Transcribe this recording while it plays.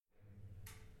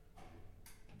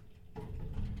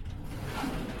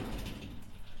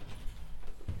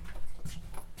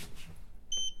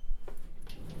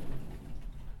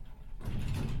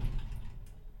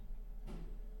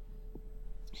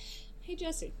Hey,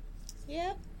 Jesse.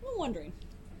 Yep. I'm wondering,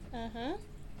 Uh-huh.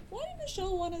 why did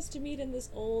Michelle want us to meet in this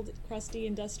old, crusty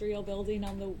industrial building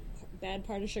on the bad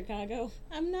part of Chicago?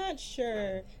 I'm not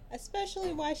sure.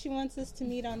 Especially why she wants us to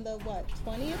meet on the,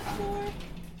 20th floor?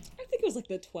 I think it was like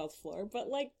the 12th floor, but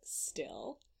like,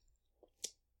 still.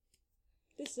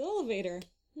 This elevator.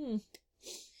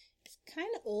 It's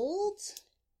kind of old.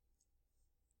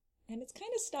 And it's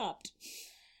kind of stopped.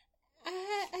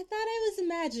 I thought I was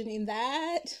imagining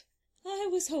that. I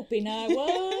was hoping I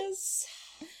was.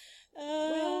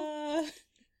 Well,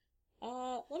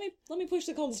 let me push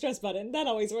the cold stress button. That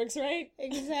always works, right?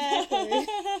 exactly.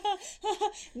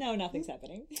 No, nothing's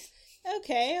happening.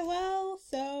 Okay, well,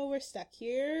 so we're stuck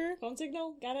here. Phone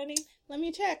signal? Got any? Let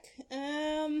me check.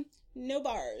 No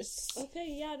bars.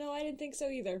 Okay, yeah, no, I didn't think so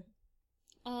either.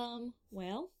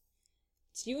 Well,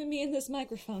 it's you and me and this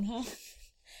microphone, huh?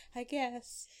 I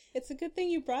guess. It's a good thing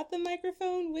you brought the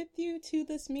microphone with you to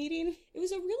this meeting. It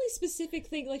was a really specific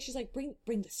thing, like, she's like, bring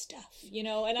the stuff, you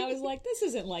know, and I was like, this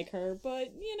isn't like her,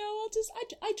 but, you know,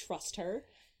 I trust her.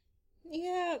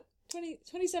 Yeah.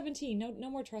 2017, no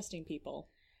more trusting people.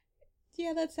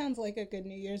 Yeah, that sounds like a good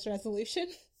New Year's resolution.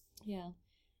 Yeah.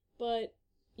 But,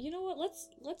 you know what,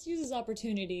 let's use this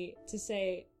opportunity to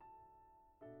say,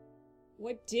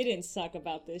 what didn't suck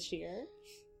about this year?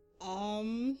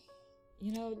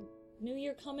 You know, New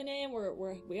Year coming in,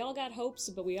 we all got hopes,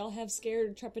 but we all have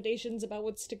scared trepidations about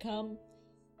what's to come.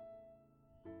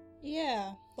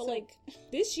 Yeah. But, like,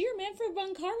 this year, Manfred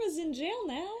von Karma's in jail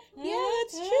now. Yeah,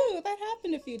 that's true. That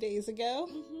happened a few days ago.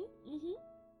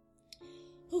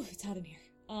 Ooh, it's hot in here.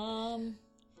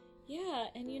 Yeah,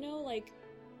 and you know, like,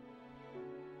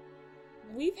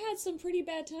 we've had some pretty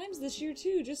bad times this year,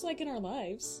 too, just like in our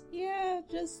lives. Yeah,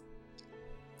 just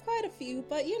quite a few,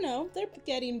 but you know, they're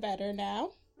getting better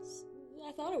now.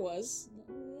 I thought it was.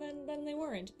 Then they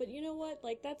weren't. But you know what?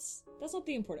 Like, that's not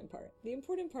the important part. The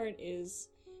important part is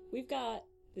we've got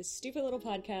this stupid little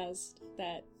podcast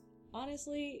that,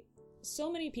 honestly,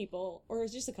 so many people, or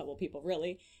just a couple people,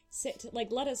 really,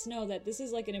 let us know that this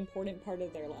is, like, an important part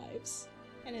of their lives.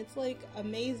 And it's, like,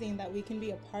 amazing that we can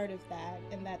be a part of that,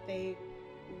 and that they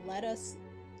let us,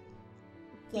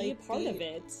 like, be a part of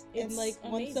it. And, like,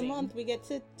 once a month we get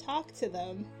to talk to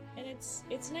them. And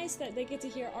it's nice that they get to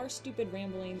hear our stupid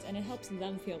ramblings, and it helps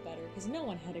them feel better, because no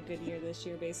one had a good year this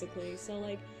year, basically. So,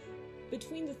 like,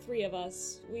 between the three of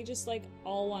us, we just, like,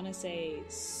 all want to say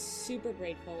super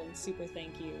grateful and super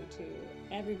thank you to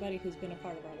everybody who's been a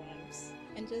part of our lives.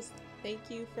 And just thank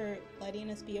you for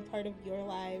letting us be a part of your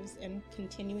lives and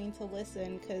continuing to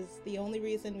listen, because the only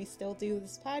reason we still do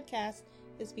this podcast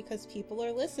is because people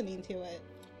are listening to it.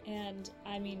 And,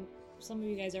 I mean, some of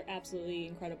you guys are absolutely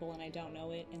incredible and I don't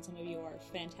know it, and some of you are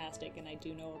fantastic and I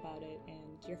do know about it,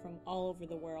 and you're from all over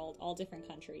the world, all different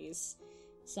countries.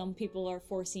 Some people are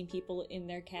forcing people in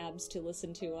their cabs to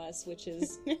listen to us, which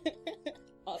is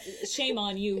shame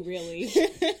on you, really.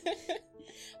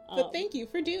 But thank you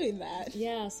for doing that.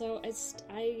 Yeah, so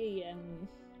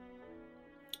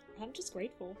I'm just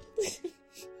grateful.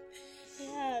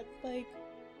 Yeah, like,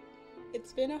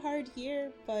 it's been a hard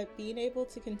year, but being able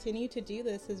to continue to do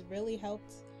this has really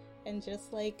helped. And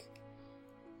just, like,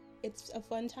 it's a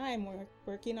fun time. We're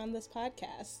working on this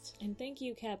podcast. And thank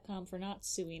you, Capcom, for not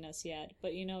suing us yet.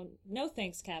 But, you know, no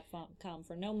thanks, Capcom,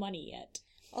 for no money yet.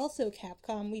 Also,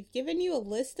 Capcom, we've given you a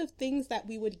list of things that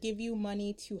we would give you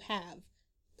money to have.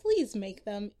 Please make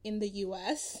them in the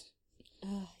U.S.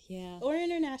 Yeah. Or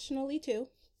internationally, too.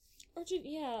 Or,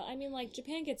 yeah, I mean, like,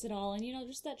 Japan gets it all, and, you know,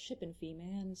 just that shipping fee,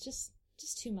 man, it's just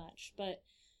too much. But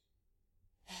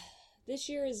this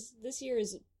year is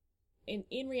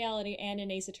in reality and in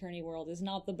Ace Attorney world is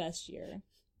not the best year.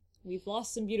 We've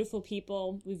lost some beautiful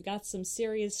people, we've got some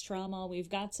serious trauma, we've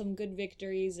got some good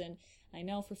victories, and I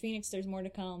know for Phoenix there's more to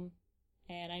come,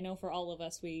 and I know for all of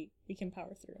us we can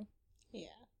power through. Yeah.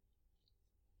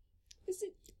 Is the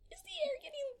air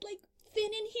getting, like, thin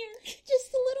in here?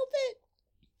 Just a little bit.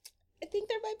 I think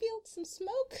there might be some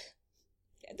smoke.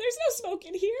 There's no smoke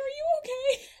in here. Are you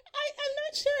okay? I'm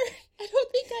not sure. I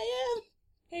don't think I am.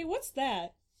 Hey, what's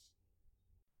that?